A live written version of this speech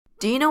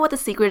Do you know what the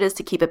secret is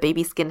to keep a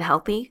baby's skin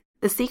healthy?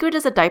 The secret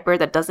is a diaper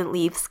that doesn't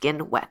leave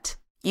skin wet.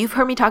 You've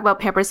heard me talk about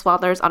Pampers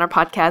Swaddlers on our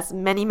podcast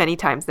many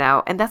times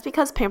now, and that's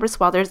because Pampers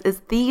Swaddlers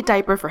is the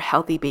diaper for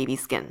healthy baby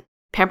skin.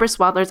 Pampers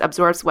Swaddlers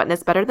absorbs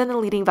wetness better than the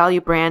leading value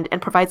brand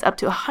and provides up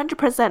to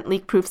 100%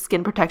 leak-proof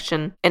skin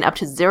protection and up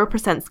to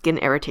 0% skin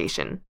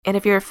irritation. And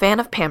if you're a fan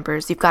of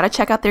Pampers, you've got to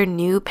check out their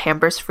new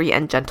Pampers Free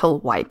and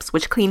Gentle wipes,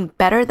 which clean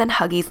better than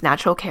Huggies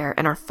Natural Care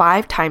and are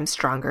 5 times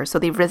stronger, so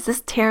they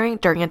resist tearing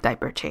during a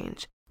diaper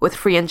change. With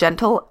Free and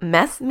Gentle,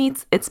 mess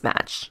meets its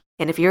match.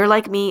 And if you're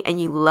like me and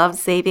you love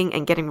saving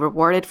and getting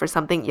rewarded for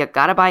something you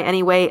gotta buy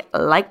anyway,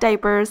 like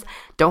diapers,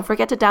 don't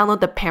forget to download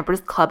the Pampers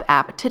Club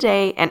app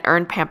today and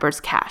earn Pampers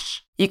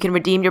Cash. You can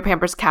redeem your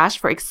Pampers Cash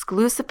for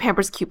exclusive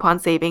Pampers coupon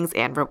savings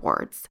and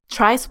rewards.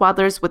 Try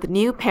Swaddlers with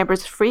new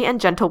Pampers Free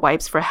and Gentle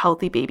wipes for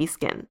healthy baby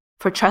skin.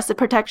 For trusted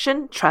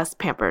protection, trust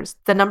Pampers,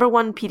 the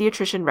 #1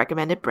 pediatrician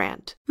recommended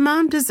brand.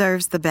 Mom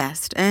deserves the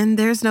best, and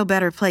there's no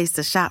better place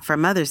to shop for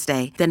Mother's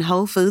Day than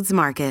Whole Foods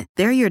Market.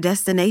 They're your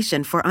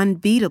destination for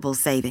unbeatable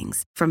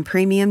savings, from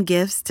premium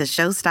gifts to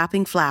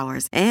show-stopping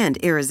flowers and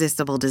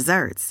irresistible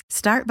desserts.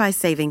 Start by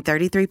saving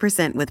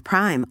 33% with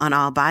Prime on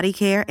all body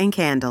care and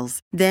candles.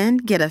 Then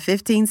get a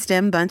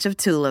 15-stem bunch of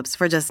tulips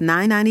for just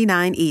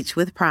 $9.99 each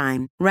with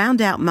Prime.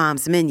 Round out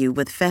Mom's menu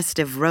with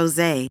festive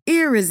rosé,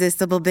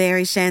 irresistible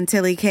berry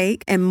chantilly cake,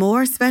 and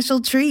more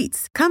special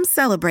treats. Come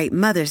celebrate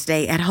Mother's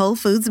Day at Whole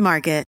Foods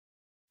Market.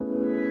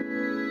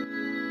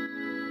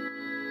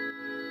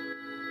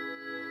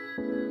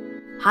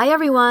 Hi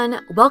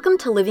everyone, welcome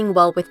to Living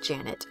Well with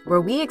Janet,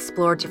 where we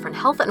explore different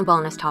health and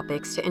wellness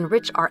topics to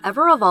enrich our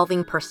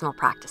ever-evolving personal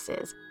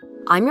practices.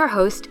 I'm your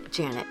host,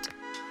 Janet.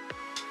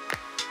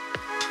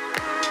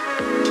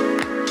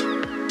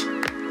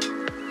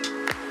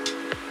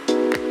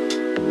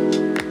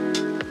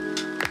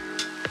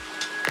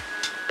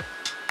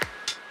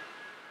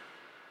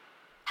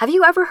 Have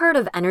you ever heard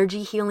of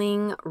energy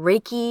healing,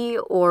 Reiki,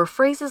 or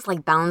phrases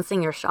like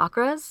balancing your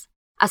chakras?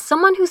 As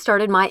someone who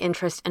started my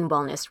interest in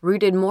wellness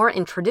rooted more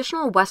in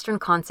traditional Western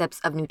concepts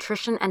of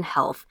nutrition and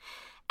health,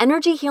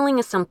 energy healing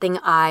is something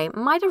I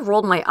might have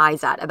rolled my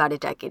eyes at about a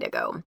decade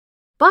ago.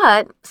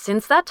 But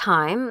since that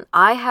time,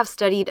 I have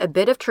studied a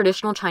bit of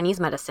traditional Chinese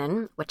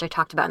medicine, which I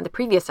talked about in the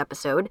previous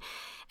episode,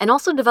 and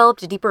also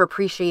developed a deeper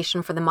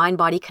appreciation for the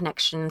mind-body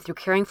connection through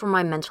caring for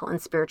my mental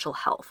and spiritual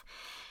health.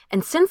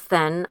 And since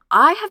then,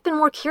 I have been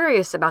more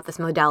curious about this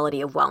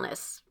modality of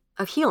wellness,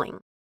 of healing.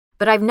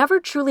 But I've never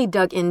truly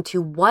dug into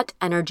what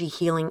energy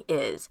healing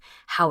is,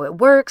 how it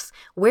works,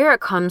 where it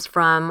comes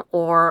from,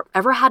 or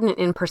ever had an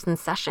in-person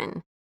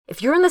session.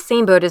 If you're in the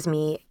same boat as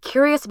me,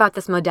 curious about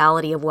this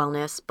modality of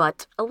wellness,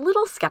 but a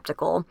little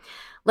skeptical,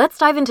 let's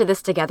dive into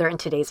this together in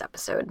today's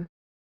episode.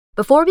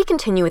 Before we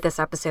continue with this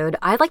episode,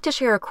 I'd like to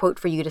share a quote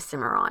for you to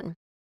simmer on.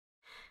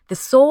 "The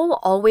soul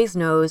always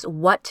knows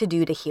what to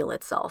do to heal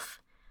itself.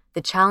 The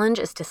challenge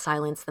is to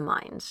silence the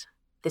mind."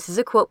 This is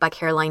a quote by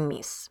Caroline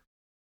Myss.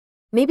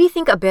 Maybe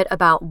think a bit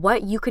about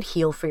what you could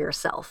heal for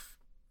yourself.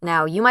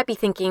 Now, you might be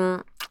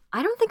thinking,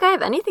 I don't think I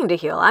have anything to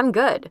heal, I'm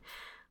good.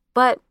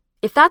 But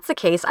if that's the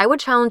case, I would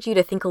challenge you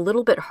to think a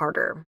little bit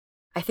harder.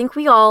 I think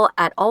we all,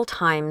 at all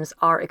times,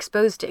 are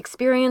exposed to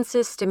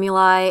experiences,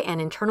 stimuli, and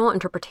internal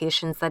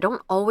interpretations that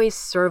don't always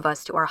serve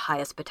us to our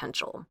highest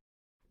potential.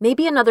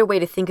 Maybe another way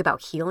to think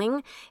about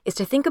healing is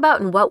to think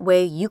about in what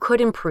way you could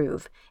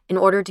improve in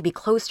order to be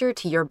closer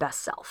to your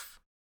best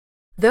self.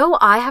 Though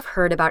I have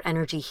heard about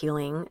energy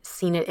healing,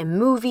 seen it in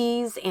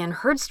movies, and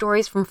heard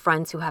stories from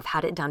friends who have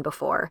had it done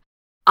before,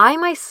 I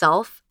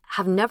myself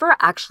have never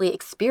actually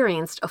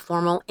experienced a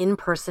formal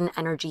in-person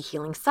energy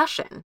healing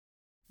session.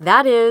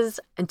 That is,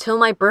 until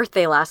my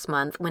birthday last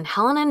month when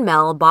Helen and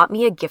Mel bought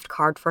me a gift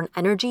card for an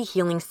energy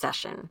healing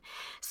session,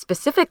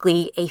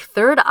 specifically a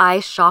third eye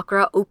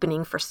chakra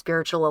opening for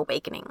spiritual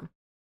awakening.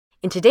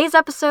 In today's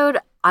episode,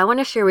 I want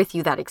to share with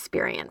you that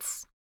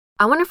experience.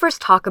 I want to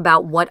first talk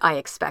about what I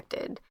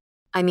expected.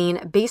 I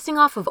mean, basing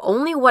off of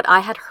only what I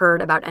had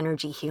heard about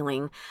energy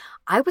healing,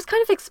 I was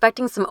kind of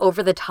expecting some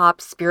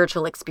over-the-top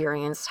spiritual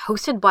experience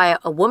hosted by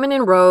a woman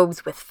in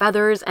robes with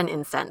feathers and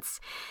incense.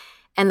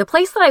 And the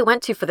place that I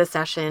went to for the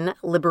session,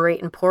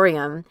 Liberate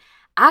Emporium,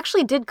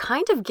 actually did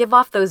kind of give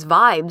off those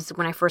vibes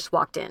when I first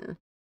walked in.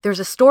 There's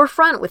a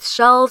storefront with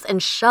shelves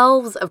and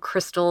shelves of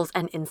crystals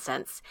and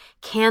incense,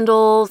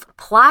 candles,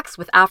 plaques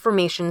with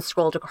affirmations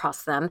scrolled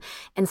across them,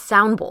 and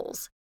sound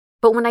bowls.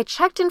 But when I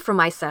checked in for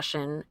my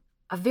session,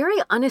 a very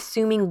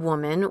unassuming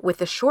woman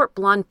with a short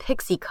blonde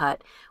pixie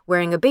cut,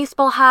 wearing a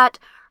baseball hat,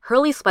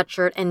 Hurley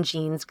sweatshirt, and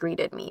jeans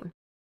greeted me.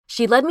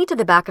 She led me to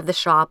the back of the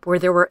shop where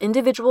there were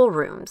individual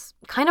rooms,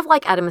 kind of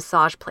like at a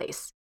massage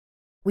place.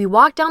 We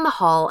walked down the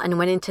hall and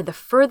went into the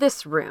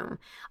furthest room,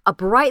 a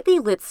brightly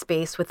lit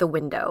space with a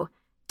window,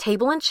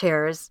 table and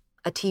chairs,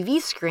 a TV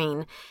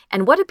screen,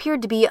 and what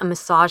appeared to be a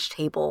massage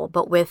table,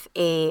 but with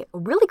a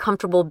really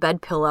comfortable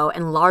bed pillow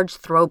and large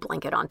throw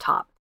blanket on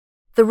top.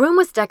 The room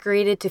was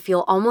decorated to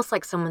feel almost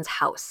like someone's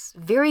house,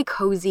 very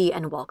cozy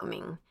and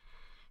welcoming.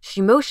 She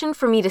motioned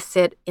for me to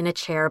sit in a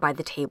chair by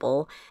the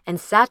table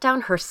and sat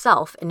down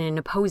herself in an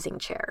opposing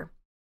chair.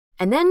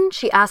 And then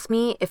she asked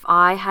me if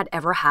I had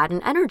ever had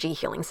an energy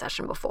healing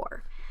session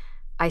before.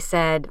 I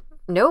said,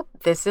 nope,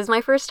 this is my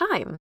first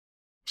time.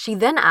 She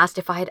then asked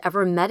if I had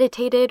ever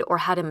meditated or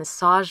had a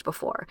massage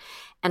before.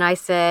 And I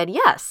said,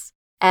 yes.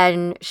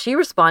 And she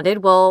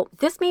responded, well,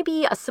 this may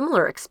be a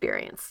similar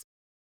experience.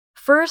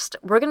 First,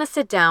 we're going to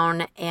sit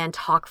down and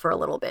talk for a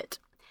little bit.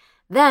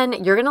 Then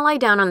you're going to lie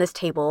down on this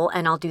table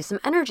and I'll do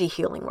some energy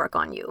healing work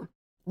on you.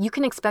 You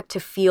can expect to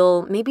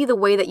feel maybe the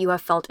way that you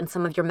have felt in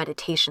some of your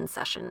meditation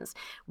sessions,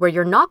 where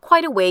you're not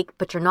quite awake,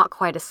 but you're not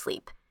quite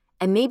asleep,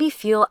 and maybe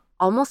feel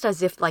almost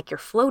as if like you're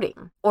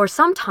floating. Or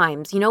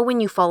sometimes, when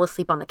you fall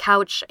asleep on the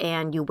couch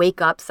and you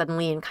wake up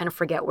suddenly and kind of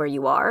forget where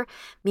you are,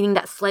 meaning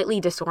that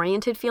slightly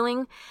disoriented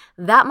feeling,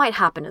 that might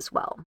happen as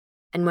well.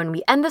 And when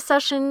we end the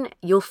session,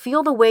 you'll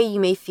feel the way you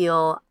may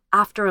feel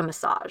after a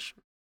massage.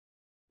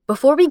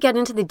 Before we get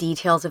into the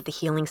details of the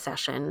healing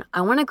session,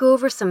 I want to go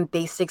over some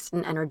basics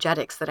in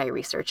energetics that I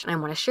researched and I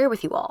want to share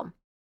with you all.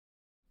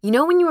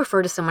 When you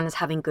refer to someone as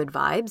having good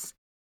vibes?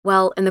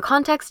 Well, in the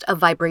context of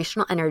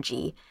vibrational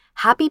energy,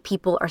 happy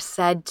people are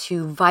said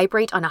to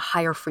vibrate on a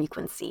higher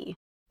frequency.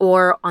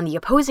 Or on the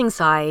opposing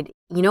side,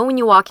 when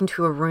you walk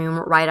into a room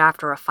right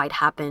after a fight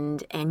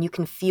happened and you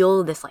can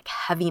feel this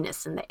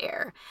heaviness in the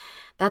air.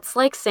 That's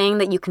like saying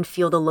that you can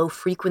feel the low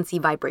frequency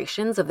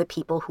vibrations of the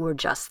people who were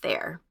just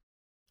there.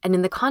 And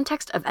in the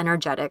context of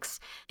energetics,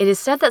 it is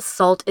said that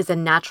salt is a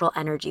natural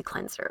energy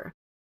cleanser.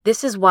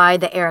 This is why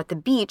the air at the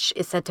beach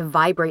is said to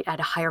vibrate at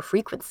a higher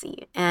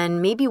frequency,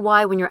 and maybe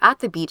why when you're at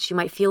the beach you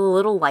might feel a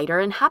little lighter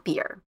and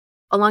happier.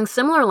 Along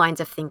similar lines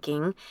of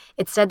thinking,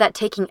 it's said that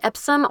taking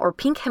Epsom or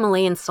pink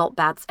Himalayan salt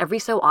baths every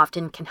so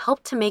often can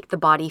help to make the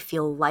body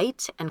feel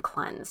light and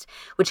cleansed,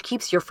 which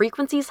keeps your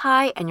frequencies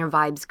high and your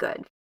vibes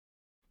good.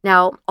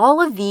 Now,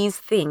 all of these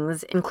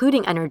things,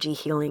 including energy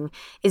healing,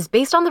 is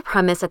based on the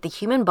premise that the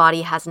human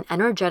body has an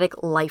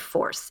energetic life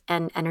force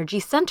and energy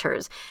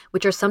centers,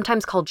 which are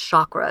sometimes called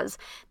chakras,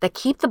 that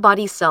keep the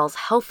body's cells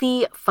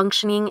healthy,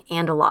 functioning,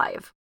 and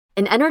alive.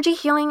 In energy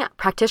healing,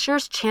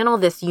 practitioners channel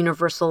this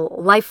universal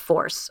life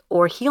force,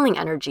 or healing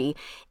energy,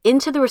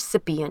 into the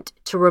recipient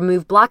to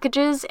remove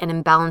blockages and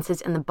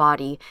imbalances in the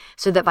body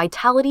so that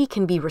vitality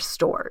can be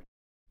restored.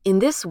 In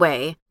this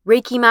way,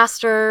 Reiki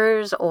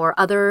masters or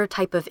other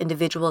type of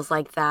individuals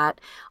like that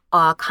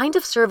kind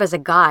of serve as a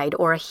guide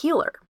or a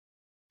healer.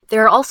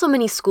 There are also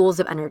many schools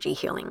of energy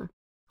healing.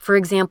 For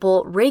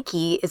example,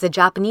 Reiki is a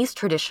Japanese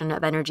tradition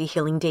of energy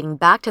healing dating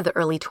back to the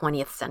early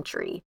 20th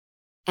century.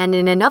 And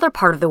in another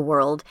part of the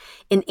world,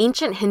 in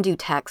ancient Hindu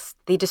texts,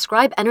 they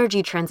describe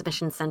energy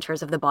transmission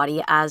centers of the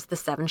body as the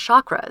 7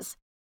 chakras.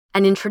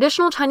 And in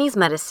traditional Chinese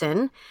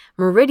medicine,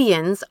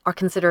 meridians are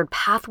considered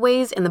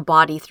pathways in the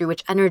body through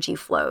which energy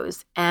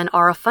flows and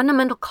are a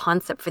fundamental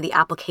concept for the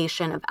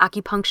application of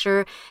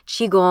acupuncture,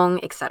 qigong,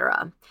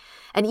 etc.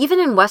 And even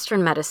in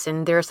Western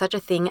medicine, there is such a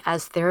thing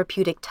as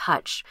therapeutic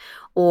touch,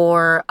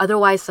 or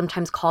otherwise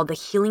sometimes called the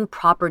healing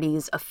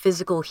properties of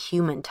physical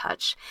human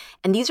touch.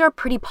 And these are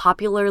pretty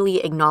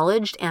popularly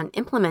acknowledged and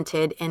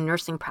implemented in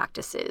nursing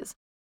practices.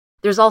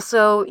 There's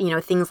also,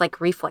 things like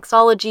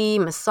reflexology,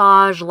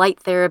 massage,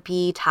 light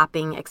therapy,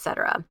 tapping,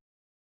 etc.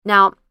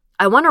 Now,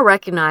 I want to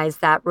recognize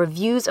that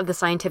reviews of the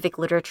scientific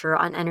literature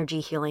on energy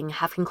healing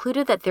have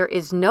concluded that there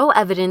is no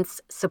evidence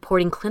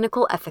supporting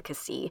clinical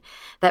efficacy,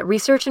 that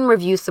research and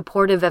reviews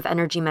supportive of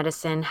energy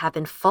medicine have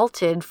been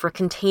faulted for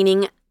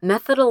containing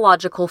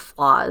methodological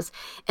flaws,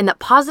 and that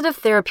positive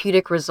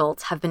therapeutic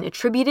results have been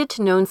attributed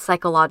to known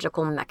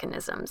psychological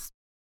mechanisms.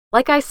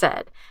 Like I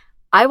said,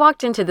 I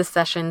walked into this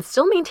session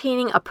still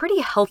maintaining a pretty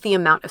healthy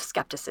amount of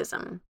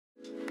skepticism.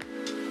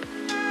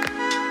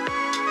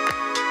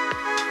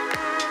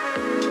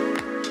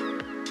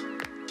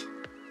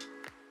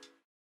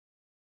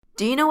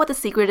 Do you know what the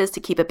secret is to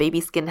keep a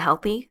baby's skin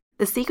healthy?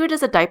 The secret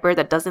is a diaper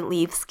that doesn't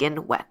leave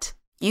skin wet.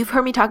 You've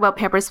heard me talk about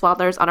Pampers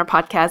Swaddlers on our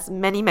podcast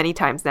many, many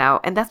times now,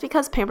 and that's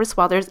because Pampers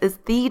Swaddlers is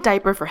the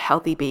diaper for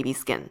healthy baby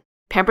skin.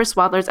 Pampers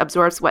Swaddlers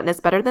absorbs wetness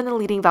better than the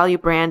leading value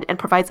brand and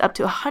provides up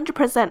to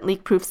 100%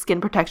 leak-proof skin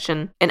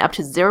protection and up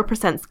to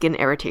 0% skin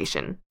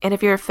irritation. And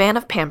if you're a fan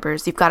of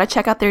Pampers, you've got to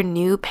check out their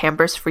new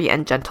Pampers Free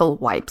and Gentle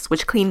wipes,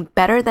 which clean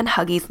better than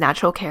Huggies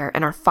Natural Care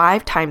and are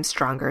 5 times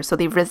stronger, so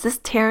they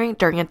resist tearing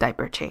during a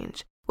diaper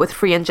change. With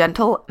Free and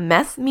Gentle,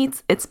 mess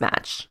meets its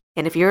match.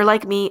 And if you're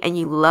like me and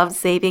you love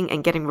saving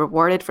and getting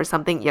rewarded for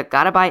something you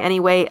gotta buy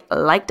anyway,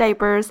 like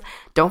diapers,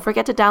 don't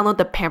forget to download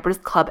the Pampers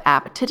Club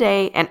app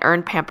today and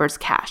earn Pampers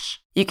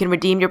Cash. You can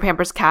redeem your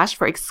Pampers Cash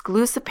for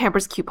exclusive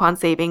Pampers coupon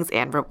savings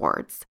and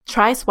rewards.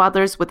 Try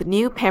Swaddlers with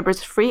new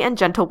Pampers Free and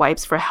Gentle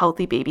wipes for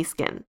healthy baby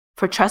skin.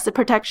 For trusted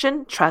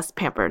protection, trust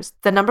Pampers,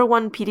 the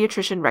 #1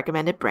 pediatrician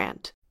recommended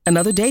brand.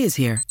 Another day is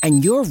here,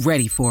 and you're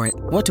ready for it.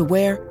 What to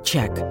wear?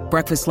 Check.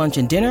 Breakfast, lunch,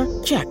 and dinner?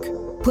 Check.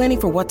 Planning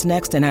for what's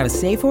next and how to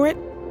save for it?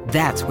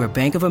 That's where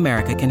Bank of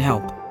America can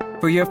help.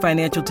 For your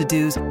financial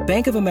to-dos,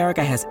 Bank of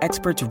America has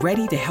experts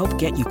ready to help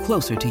get you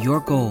closer to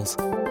your goals.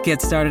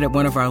 Get started at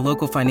one of our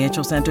local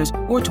financial centers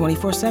or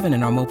 24/7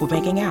 in our mobile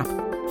banking app.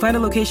 Find a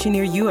location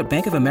near you at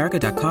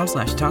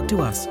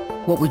bankofamerica.com/talktous.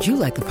 What would you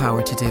like the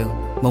power to do?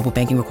 Mobile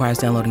banking requires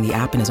downloading the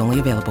app and is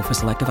only available for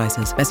select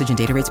devices. Message and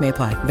data rates may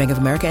apply. Bank of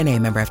America N.A.,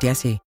 member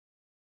FDIC.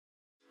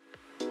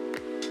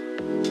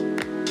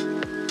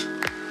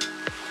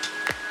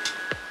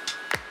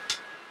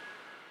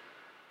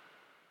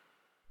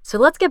 So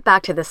let's get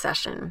back to the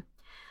session.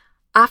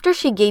 After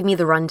she gave me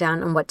the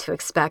rundown on what to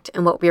expect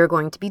and what we were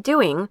going to be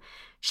doing,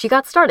 she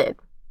got started.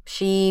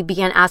 She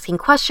began asking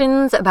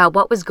questions about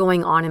what was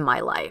going on in my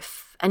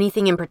life,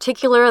 anything in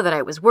particular that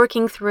I was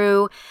working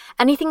through,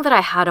 anything that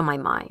I had on my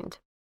mind.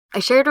 I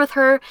shared with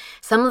her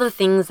some of the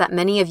things that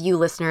many of you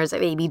listeners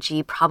of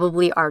ABG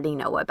probably already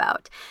know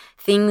about.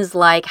 Things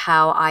like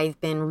how I've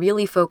been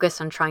really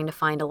focused on trying to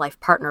find a life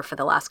partner for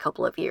the last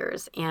couple of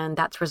years, and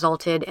that's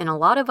resulted in a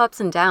lot of ups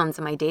and downs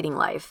in my dating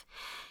life.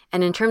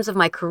 And in terms of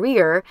my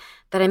career,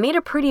 that I made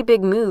a pretty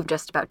big move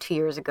just about 2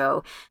 years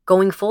ago,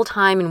 going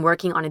full-time and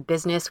working on a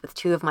business with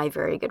 2 of my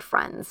very good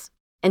friends,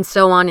 and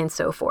so on and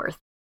so forth.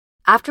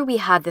 After we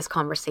had this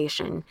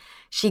conversation,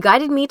 she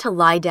guided me to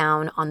lie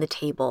down on the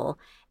table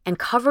and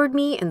covered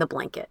me in the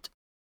blanket.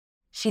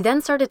 She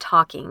then started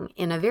talking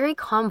in a very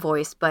calm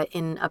voice, but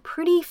in a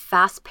pretty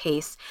fast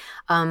pace,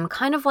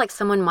 kind of like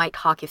someone might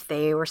talk if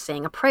they were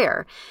saying a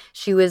prayer.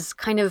 She was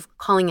kind of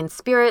calling in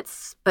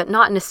spirits, but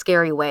not in a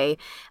scary way,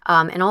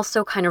 and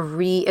also kind of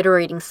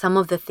reiterating some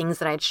of the things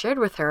that I had shared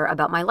with her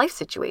about my life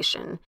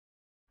situation.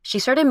 She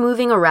started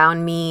moving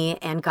around me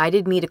and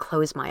guided me to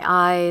close my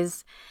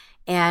eyes.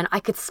 And I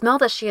could smell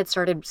that she had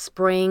started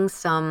spraying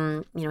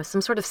some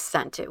sort of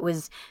scent. It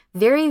was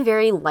very,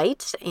 very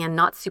light and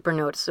not super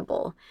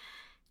noticeable.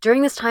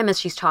 During this time, as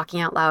she's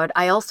talking out loud,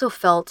 I also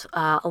felt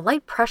a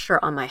light pressure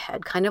on my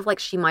head, kind of like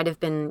she might have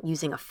been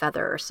using a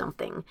feather or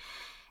something.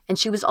 And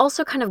she was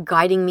also kind of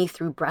guiding me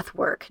through breath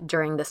work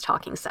during this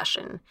talking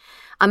session.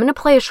 I'm going to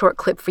play a short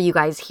clip for you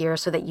guys here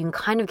so that you can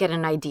kind of get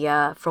an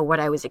idea for what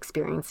I was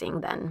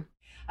experiencing then.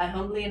 I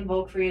humbly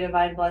invoke for your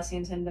divine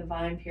blessings and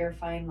divine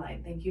purifying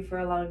light. Thank you for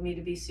allowing me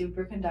to be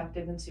super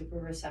conductive and super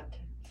receptive.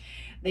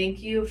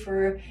 Thank you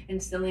for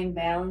instilling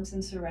balance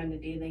and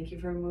serenity. Thank you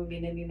for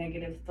removing any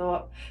negative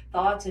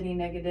thoughts, any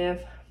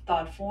negative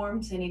thought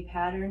forms, any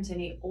patterns,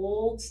 any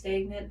old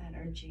stagnant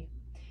energy,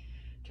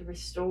 to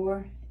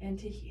restore and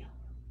to heal.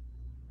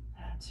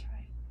 That's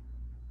right.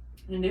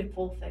 And in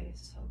full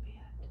face, so be it.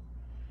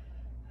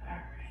 All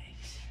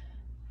right.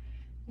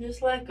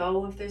 Just let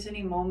go. If there's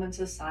any moments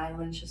of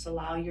silence, just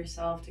allow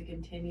yourself to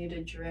continue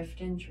to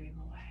drift and dream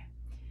away.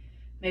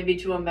 Maybe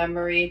to a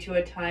memory, to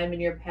a time in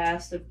your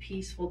past of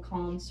peaceful,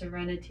 calm,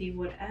 serenity,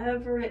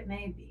 whatever it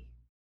may be.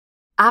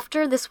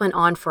 After this went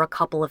on for a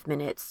couple of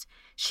minutes,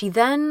 she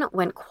then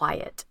went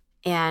quiet,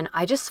 and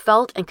I just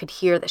felt and could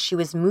hear that she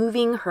was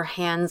moving her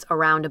hands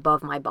around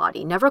above my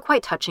body, never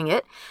quite touching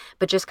it,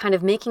 but just kind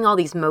of making all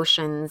these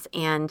motions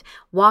and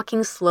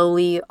walking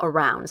slowly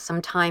around,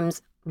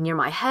 sometimes near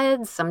my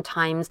head,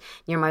 sometimes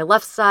near my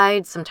left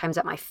side, sometimes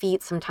at my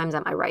feet, sometimes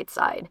at my right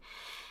side.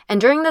 And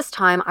during this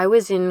time, I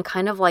was in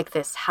kind of like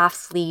this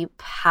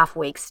half-sleep,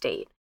 half-wake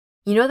state.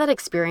 You know that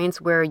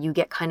experience where you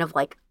get kind of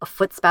like a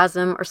foot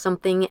spasm or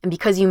something, and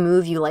because you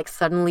move, you like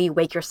suddenly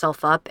wake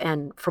yourself up,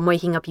 and from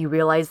waking up, you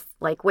realize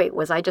like, wait,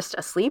 was I just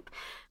asleep?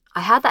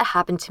 I had that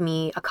happen to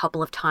me a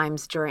couple of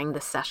times during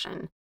this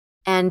session.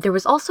 And there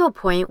was also a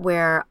point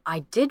where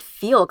I did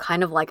feel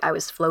kind of like I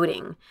was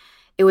floating.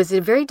 It was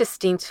a very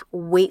distinct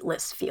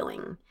weightless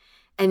feeling.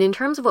 And in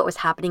terms of what was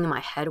happening in my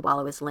head while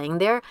I was laying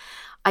there,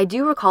 I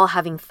do recall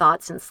having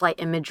thoughts and slight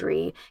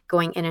imagery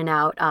going in and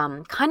out,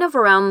 kind of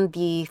around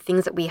the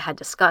things that we had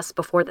discussed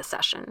before the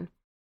session.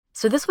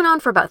 So this went on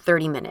for about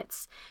 30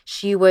 minutes.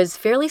 She was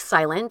fairly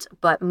silent,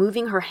 but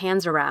moving her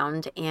hands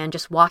around and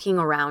just walking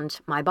around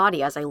my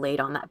body as I laid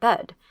on that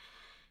bed.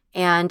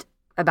 And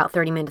about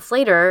 30 minutes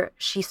later,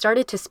 she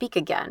started to speak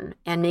again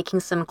and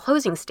making some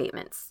closing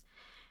statements.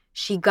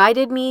 She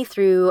guided me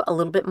through a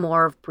little bit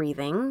more of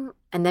breathing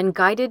and then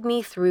guided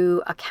me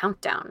through a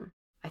countdown.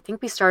 I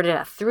think we started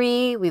at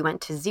 3, we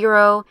went to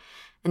 0,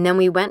 and then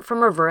we went from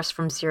reverse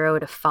from 0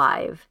 to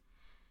 5.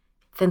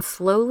 Then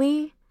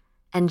slowly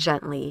and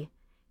gently,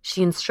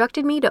 she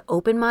instructed me to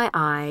open my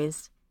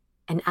eyes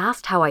and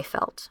asked how I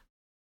felt.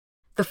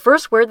 The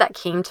first word that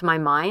came to my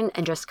mind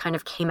and just kind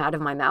of came out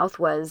of my mouth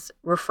was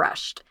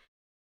refreshed.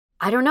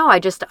 I don't know,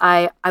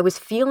 I was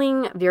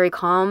feeling very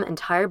calm and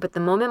tired, but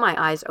the moment my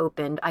eyes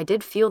opened, I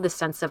did feel this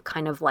sense of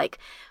kind of like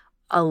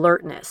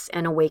alertness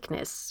and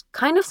awakeness,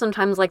 kind of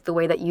sometimes like the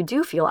way that you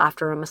do feel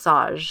after a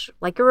massage,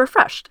 like you're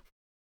refreshed.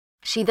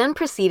 She then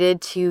proceeded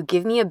to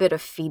give me a bit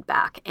of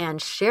feedback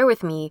and share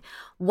with me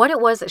what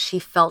it was that she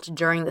felt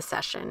during the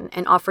session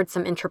and offered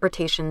some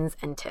interpretations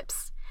and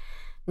tips.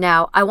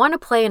 Now, I want to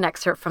play an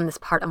excerpt from this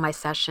part of my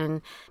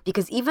session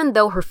because even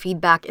though her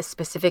feedback is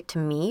specific to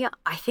me,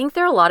 I think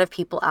there are a lot of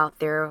people out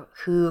there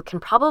who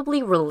can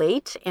probably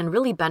relate and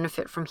really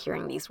benefit from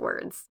hearing these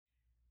words.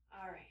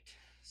 All right,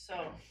 so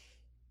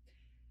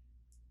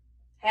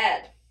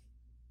head,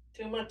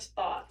 too much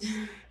thoughts.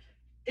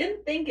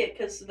 Didn't think it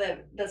because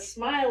the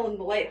smile and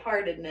the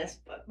lightheartedness,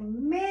 but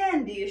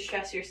man, do you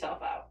stress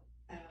yourself out.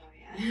 Oh,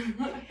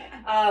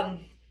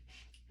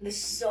 There's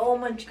so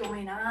much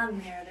going on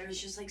there. There's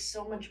just like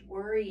so much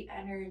worry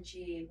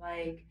energy,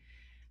 like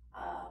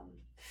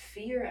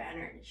fear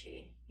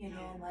energy,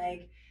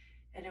 like,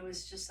 and it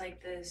was just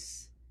like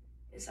this.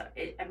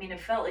 I mean, it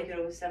felt like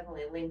it was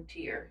definitely linked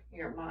to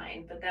your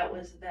mind, but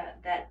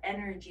that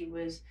energy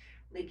was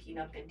leaking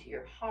up into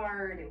your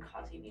heart and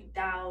causing you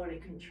doubt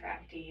and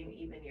contracting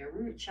even your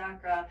root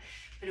chakra.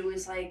 But it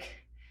was like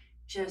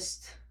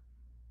just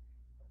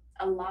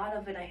a lot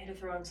of it. I had to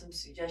throw in some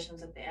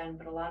suggestions at the end,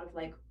 but a lot of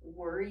like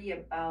worry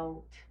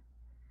about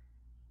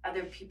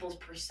other people's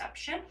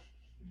perception.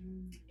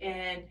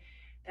 And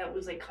that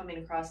was like coming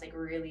across like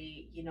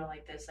really,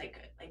 like this like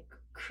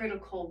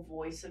critical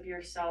voice of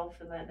yourself,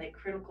 and that like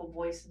critical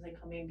voice is like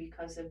coming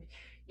because of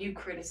you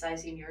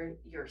criticizing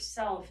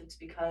yourself. It's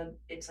because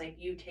it's like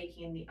you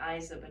taking the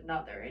eyes of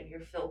another and you're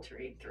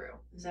filtering through.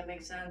 Does that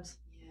make sense?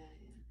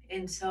 Yeah.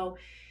 And so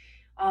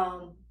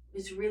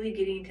it's really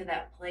getting to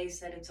that place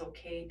that it's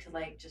okay to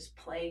like just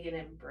play and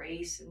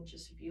embrace and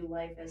just view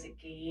life as a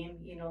game,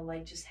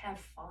 like just have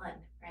fun,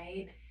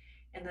 right?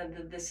 And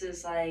then this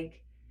is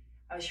like,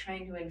 I was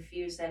trying to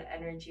infuse that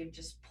energy of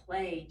just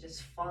play,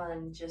 just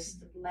fun,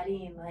 just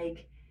letting,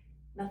 like,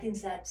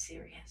 nothing's that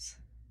serious,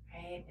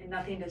 right? And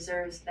nothing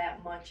deserves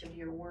that much of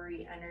your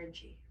worry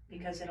energy,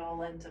 because it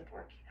all ends up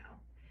working out.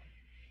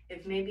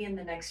 If maybe in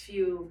the next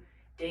few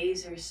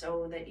days or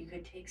so that you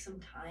could take some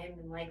time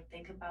and like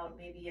think about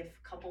maybe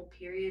a couple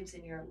periods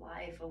in your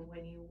life of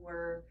when you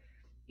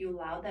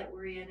allowed that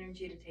worry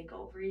energy to take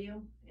over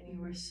you, and you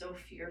were so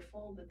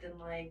fearful, but then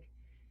like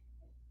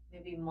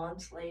maybe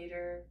months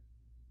later,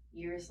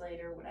 years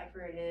later,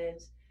 whatever it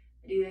is,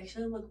 that you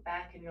actually look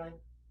back and you're like,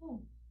 oh,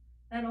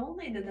 not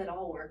only did that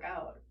all work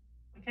out,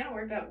 it kind of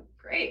worked out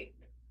great.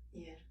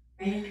 Yeah.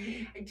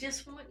 Right? I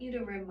just want you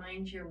to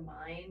remind your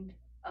mind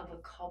of a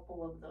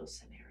couple of those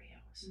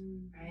scenarios,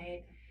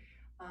 right?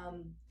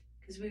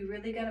 Because we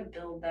really got to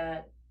build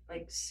that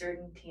like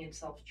certainty and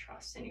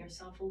self-trust in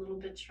yourself a little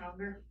bit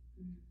stronger.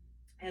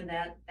 And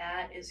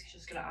that is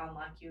just going to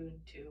unlock you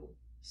into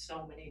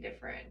so many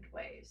different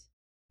ways.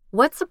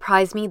 What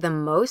surprised me the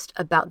most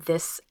about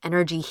this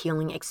energy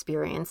healing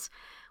experience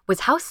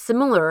was how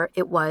similar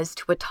it was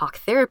to a talk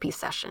therapy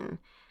session,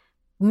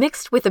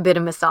 mixed with a bit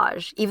of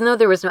massage, even though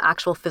there was no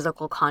actual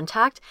physical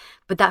contact,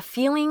 but that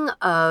feeling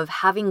of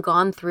having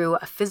gone through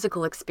a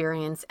physical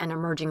experience and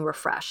emerging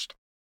refreshed.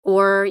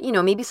 Or,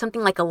 maybe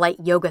something like a light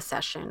yoga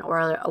session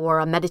or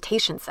a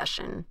meditation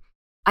session.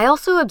 I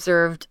also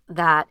observed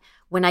that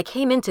when I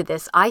came into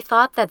this, I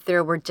thought that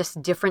there were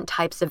just different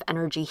types of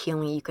energy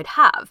healing you could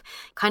have,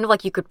 kind of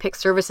like you could pick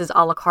services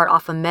a la carte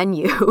off a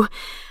menu.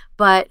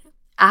 But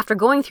after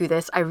going through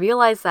this, I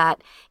realized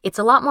that it's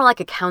a lot more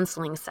like a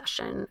counseling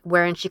session,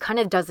 wherein she kind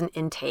of does an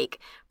intake,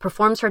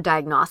 performs her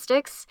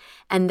diagnostics,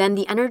 and then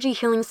the energy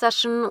healing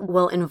session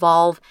will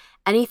involve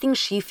anything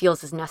she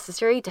feels is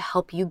necessary to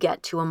help you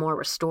get to a more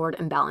restored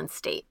and balanced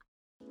state.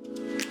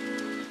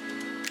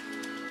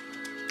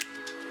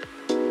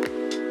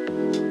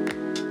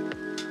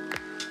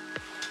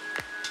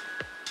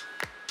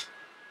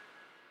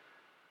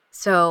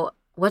 So,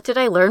 what did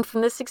I learn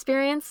from this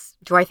experience?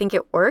 Do I think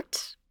it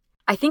worked?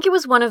 I think it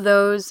was one of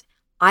those,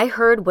 I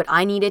heard what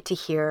I needed to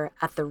hear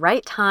at the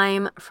right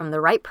time from the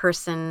right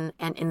person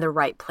and in the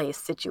right place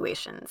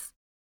situations.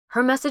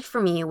 Her message for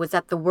me was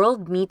that the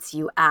world meets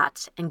you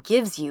at and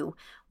gives you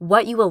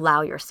what you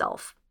allow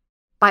yourself.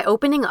 By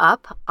opening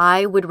up,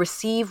 I would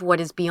receive what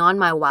is beyond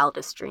my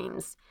wildest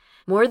dreams,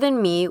 more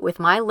than me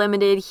with my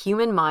limited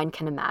human mind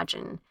can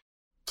imagine.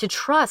 To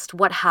trust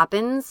what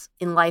happens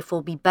in life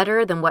will be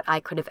better than what I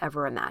could have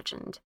ever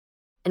imagined.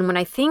 And when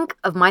I think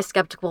of my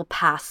skeptical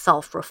past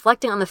self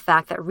reflecting on the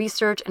fact that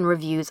research and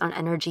reviews on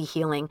energy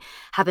healing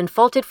have been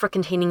faulted for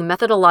containing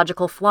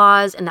methodological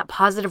flaws and that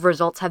positive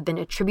results have been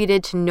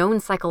attributed to known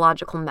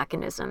psychological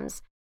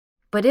mechanisms.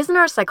 But isn't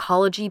our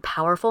psychology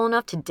powerful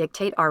enough to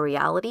dictate our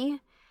reality?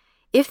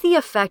 If the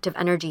effect of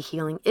energy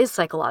healing is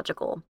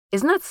psychological,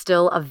 isn't that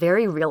still a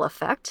very real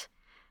effect?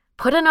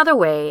 Put another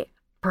way,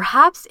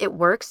 perhaps it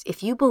works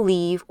if you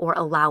believe or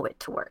allow it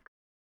to work.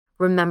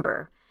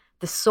 Remember,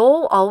 the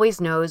soul always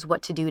knows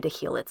what to do to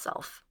heal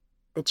itself.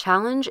 The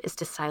challenge is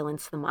to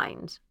silence the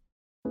mind.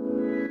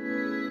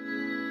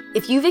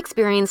 If you've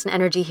experienced an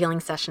energy healing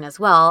session as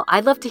well,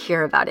 I'd love to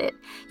hear about it.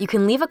 You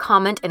can leave a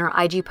comment in our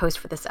IG post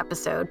for this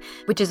episode,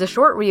 which is a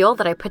short reel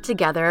that I put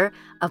together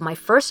of my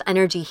first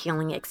energy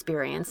healing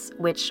experience,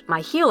 which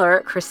my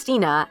healer,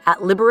 Christina,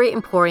 at Liberate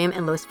Emporium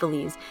in Los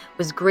Feliz,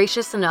 was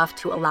gracious enough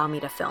to allow me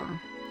to film.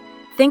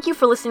 Thank you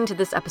for listening to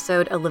this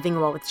episode of Living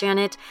Well with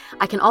Janet.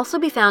 I can also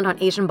be found on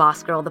Asian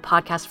Boss Girl, the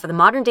podcast for the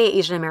modern-day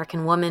Asian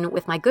American woman,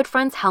 with my good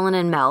friends Helen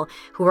and Mel,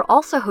 who are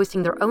also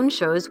hosting their own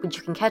shows, which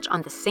you can catch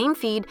on the same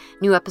feed,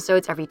 new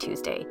episodes every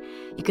Tuesday.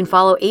 You can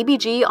follow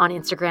ABG on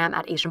Instagram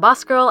at Asian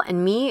Boss Girl,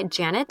 and me,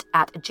 Janet,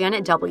 at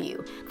Janet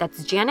W.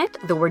 That's Janet,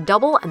 the word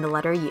double, and the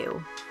letter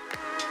U.